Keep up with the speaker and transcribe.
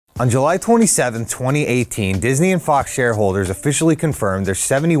On July 27, 2018, Disney and Fox shareholders officially confirmed their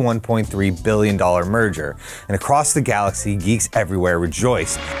 $71.3 billion merger, and across the galaxy, geeks everywhere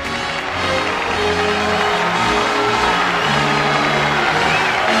rejoiced.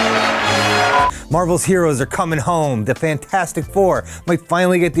 Marvel's heroes are coming home, the Fantastic Four might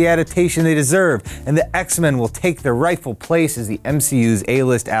finally get the adaptation they deserve, and the X-Men will take their rightful place as the MCU's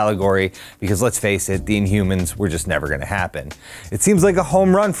A-list allegory, because let's face it, the Inhumans were just never gonna happen. It seems like a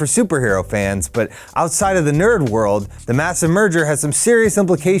home run for superhero fans, but outside of the nerd world, the massive merger has some serious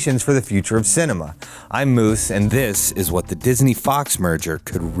implications for the future of cinema. I'm Moose, and this is what the Disney-Fox merger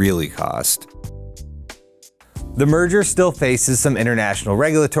could really cost. The merger still faces some international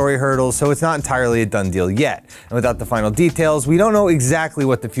regulatory hurdles, so it's not entirely a done deal yet. And without the final details, we don't know exactly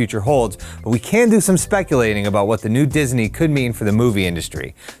what the future holds, but we can do some speculating about what the new Disney could mean for the movie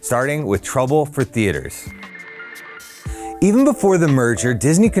industry, starting with trouble for theaters. Even before the merger,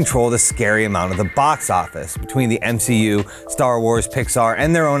 Disney controlled a scary amount of the box office. Between the MCU, Star Wars, Pixar,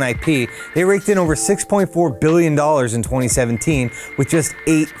 and their own IP, they raked in over $6.4 billion in 2017 with just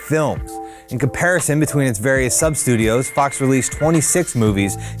 8 films. In comparison between its various sub-studios, Fox released 26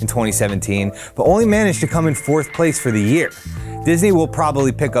 movies in 2017, but only managed to come in 4th place for the year. Disney will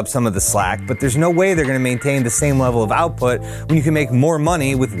probably pick up some of the slack, but there's no way they're going to maintain the same level of output when you can make more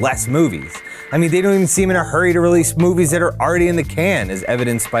money with less movies. I mean, they don't even seem in a hurry to release movies that are already in the can, as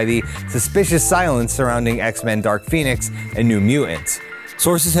evidenced by the suspicious silence surrounding X-Men Dark Phoenix and New Mutants.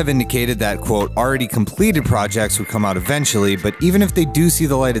 Sources have indicated that, quote, already completed projects would come out eventually, but even if they do see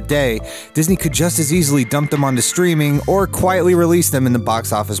the light of day, Disney could just as easily dump them onto streaming or quietly release them in the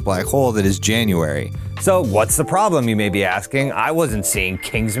box office black hole that is January. So what's the problem, you may be asking? I wasn't seeing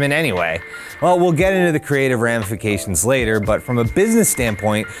Kingsman anyway. Well, we'll get into the creative ramifications later, but from a business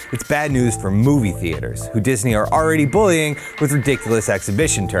standpoint, it's bad news for movie theaters, who Disney are already bullying with ridiculous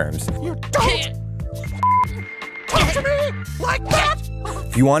exhibition terms. You don't talk to me like that!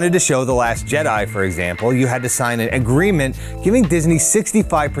 If you wanted to show The Last Jedi, for example, you had to sign an agreement giving Disney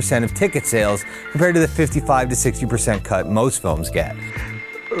 65% of ticket sales compared to the 55 to 60% cut most films get.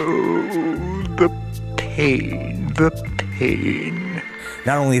 Oh, the pain, the pain.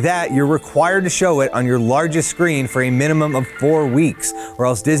 Not only that, you're required to show it on your largest screen for a minimum of 4 weeks, or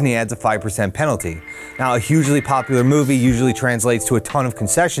else Disney adds a 5% penalty. Now, a hugely popular movie usually translates to a ton of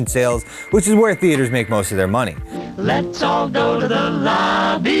concession sales, which is where theaters make most of their money. Let's all go to the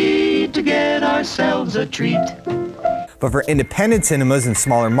lobby to get ourselves a treat. But for independent cinemas in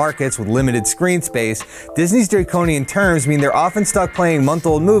smaller markets with limited screen space, Disney's draconian terms mean they're often stuck playing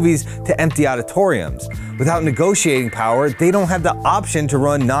month-old movies to empty auditoriums. Without negotiating power, they don't have the option to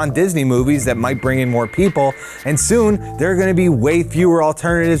run non-Disney movies that might bring in more people, and soon there are going to be way fewer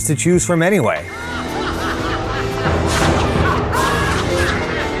alternatives to choose from anyway.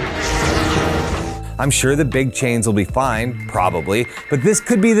 I'm sure the big chains will be fine, probably, but this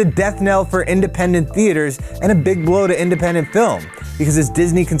could be the death knell for independent theaters and a big blow to independent film, because as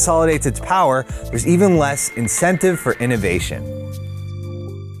Disney consolidates its power, there's even less incentive for innovation.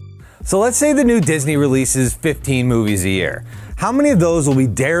 So let's say the new Disney releases 15 movies a year. How many of those will be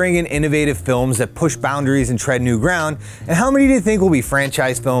daring and innovative films that push boundaries and tread new ground, and how many do you think will be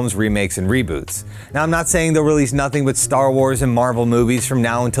franchise films, remakes, and reboots? Now, I'm not saying they'll release nothing but Star Wars and Marvel movies from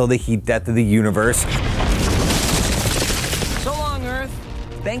now until the heat death of the universe. So long, Earth.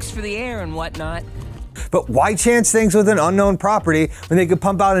 Thanks for the air and whatnot. But why chance things with an unknown property when they could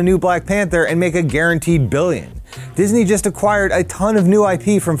pump out a new Black Panther and make a guaranteed billion? Disney just acquired a ton of new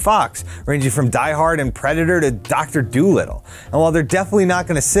IP from Fox, ranging from Die Hard and Predator to Dr. Dolittle. And while they're definitely not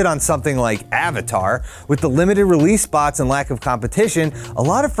going to sit on something like Avatar, with the limited release spots and lack of competition, a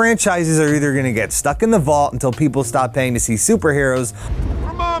lot of franchises are either going to get stuck in the vault until people stop paying to see superheroes,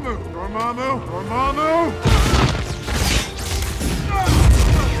 Dormammu! Dormammu! Dormammu!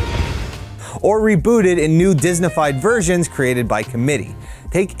 or rebooted in new Disneyfied versions created by committee.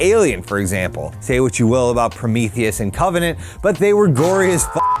 Take Alien, for example. Say what you will about Prometheus and Covenant, but they were gory as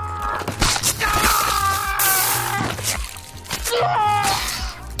f***.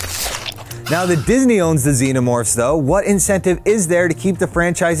 Now that Disney owns the Xenomorphs though, what incentive is there to keep the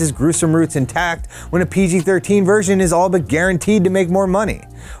franchise's gruesome roots intact when a PG-13 version is all but guaranteed to make more money?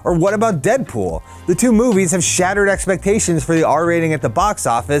 Or what about Deadpool? The two movies have shattered expectations for the R rating at the box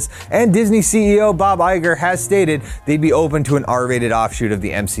office, and Disney CEO Bob Iger has stated they'd be open to an R-rated offshoot of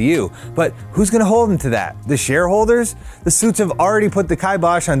the MCU. But who's gonna hold them to that? The shareholders? The suits have already put the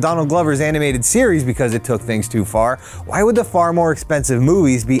kibosh on Donald Glover's animated series because it took things too far. Why would the far more expensive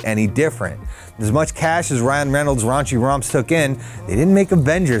movies be any different? As much cash as Ryan Reynolds' raunchy romps took in, they didn't make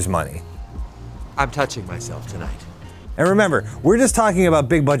Avengers money. I'm touching myself tonight. And remember, we're just talking about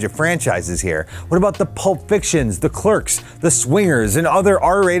big budget franchises here. What about the Pulp Fictions, the Clerks, the Swingers, and other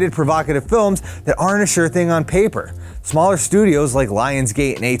R-rated provocative films that aren't a sure thing on paper? Smaller studios like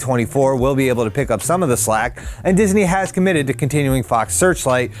Lionsgate and A24 will be able to pick up some of the slack, and Disney has committed to continuing Fox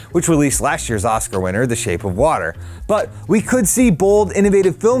Searchlight, which released last year's Oscar winner, The Shape of Water. But we could see bold,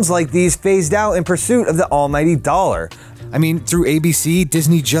 innovative films like these phased out in pursuit of the almighty dollar. I mean, through ABC,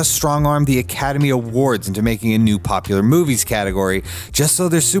 Disney just strong-armed the Academy Awards into making a new popular movies category, just so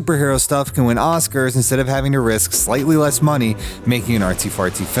their superhero stuff can win Oscars instead of having to risk slightly less money making an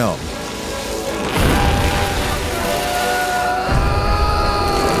artsy-fartsy film.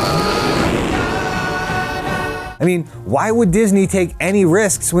 I mean, why would Disney take any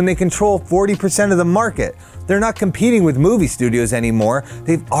risks when they control 40% of the market? They're not competing with movie studios anymore,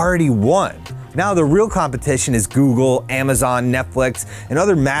 they've already won. Now the real competition is Google, Amazon, Netflix, and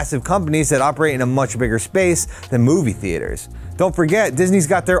other massive companies that operate in a much bigger space than movie theaters. Don't forget, Disney's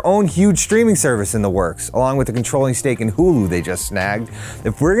got their own huge streaming service in the works, along with the controlling stake in Hulu they just snagged.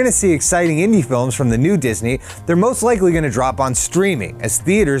 If we're gonna see exciting indie films from the new Disney, they're most likely gonna drop on streaming, as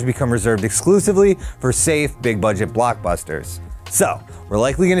theaters become reserved exclusively for safe, big budget blockbusters. So, we're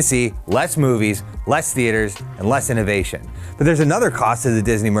likely going to see less movies, less theaters, and less innovation. But there's another cost to the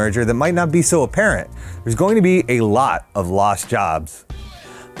Disney merger that might not be so apparent. There's going to be a lot of lost jobs.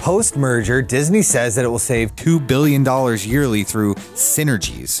 Post-merger, Disney says that it will save $2 billion yearly through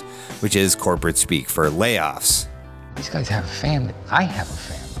synergies, which is corporate speak for layoffs. These guys have a family. I have a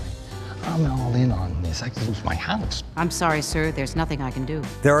family. I'm all in on this. I could lose my house. I'm sorry, sir. There's nothing I can do.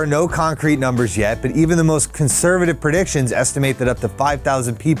 There are no concrete numbers yet, but even the most conservative predictions estimate that up to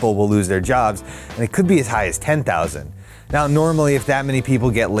 5,000 people will lose their jobs, and it could be as high as 10,000. Now, normally, if that many people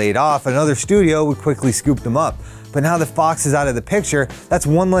get laid off, another studio would quickly scoop them up. But now that Fox is out of the picture, that's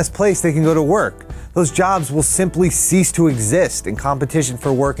one less place they can go to work. Those jobs will simply cease to exist, and competition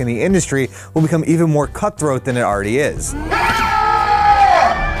for work in the industry will become even more cutthroat than it already is.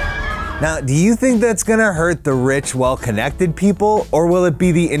 Now, do you think that's gonna hurt the rich, well-connected people, or will it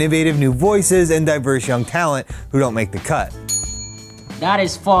be the innovative new voices and diverse young talent who don't make the cut? That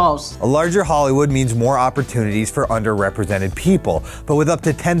is false. A larger Hollywood means more opportunities for underrepresented people, but with up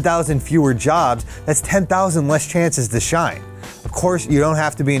to 10,000 fewer jobs, that's 10,000 less chances to shine. Of course, you don't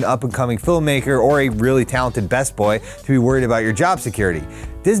have to be an up-and-coming filmmaker or a really talented best boy to be worried about your job security.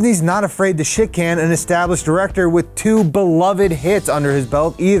 Disney's not afraid to shit-can an established director with 2 beloved hits under his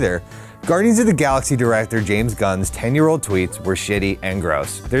belt either. Guardians of the Galaxy director James Gunn's 10-year-old tweets were shitty and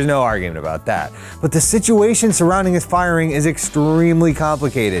gross. There's no argument about that. But the situation surrounding his firing is extremely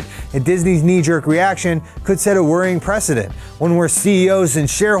complicated, and Disney's knee-jerk reaction could set a worrying precedent, one where CEOs and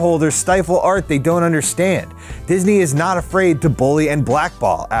shareholders stifle art they don't understand. Disney is not afraid to bully and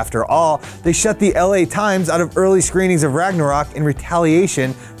blackball. After all, they shut the LA Times out of early screenings of Ragnarok in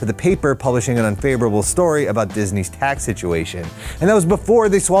retaliation for the paper publishing an unfavorable story about Disney's tax situation. And that was before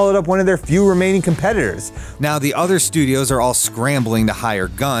they swallowed up one of their few remaining competitors. Now, the other studios are all scrambling to hire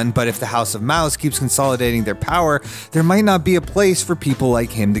Gunn, but if the House of Mouse keeps consolidating their power, there might not be a place for people like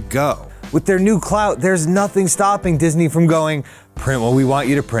him to go. With their new clout, there's nothing stopping Disney from going, print what we want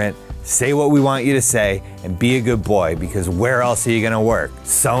you to print, say what we want you to say, and be a good boy, because where else are you gonna work?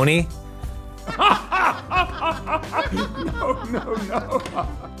 Sony? No.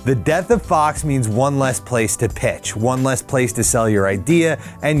 The death of Fox means one less place to pitch, one less place to sell your idea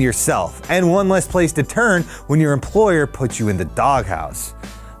and yourself, and one less place to turn when your employer puts you in the doghouse.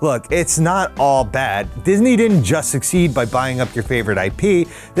 Look, it's not all bad. Disney didn't just succeed by buying up your favorite IP,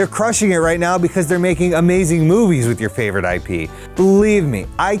 they're crushing it right now because they're making amazing movies with your favorite IP. Believe me,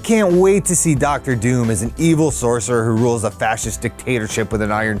 I can't wait to see Dr. Doom as an evil sorcerer who rules a fascist dictatorship with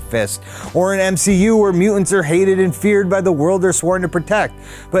an iron fist, or an MCU where mutants are hated and feared by the world they're sworn to protect.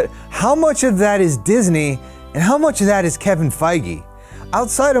 But how much of that is Disney, and how much of that is Kevin Feige?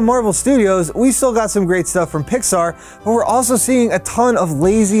 Outside of Marvel Studios, we still got some great stuff from Pixar, but we're also seeing a ton of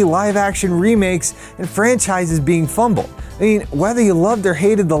lazy live-action remakes and franchises being fumbled. I mean, whether you loved or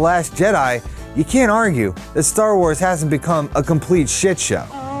hated The Last Jedi, you can't argue that Star Wars hasn't become a complete shit show.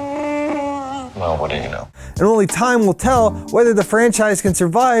 Well, what do you know? And only time will tell whether the franchise can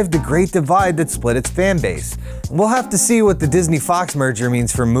survive the great divide that split its fan base. We'll have to see what the Disney-Fox merger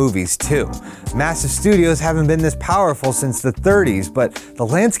means for movies, too. Massive studios haven't been this powerful since the 30s, but the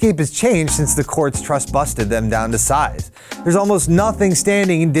landscape has changed since the courts trust-busted them down to size. There's almost nothing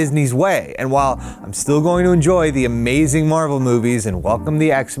standing in Disney's way, and while I'm still going to enjoy the amazing Marvel movies and welcome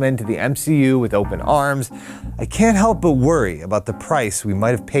the X-Men to the MCU with open arms, I can't help but worry about the price we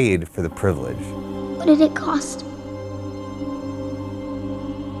might have paid for the privilege. What did it cost?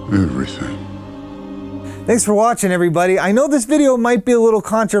 Everything. Thanks for watching, everybody. I know this video might be a little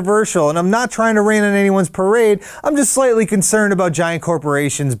controversial, and I'm not trying to rain on anyone's parade. I'm just slightly concerned about giant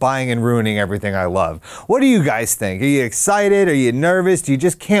corporations buying and ruining everything I love. What do you guys think? Are you excited? Are you nervous? Do you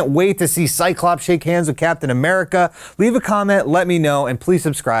just can't wait to see Cyclops shake hands with Captain America? Leave a comment, let me know, and please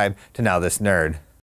subscribe to Now This Nerd.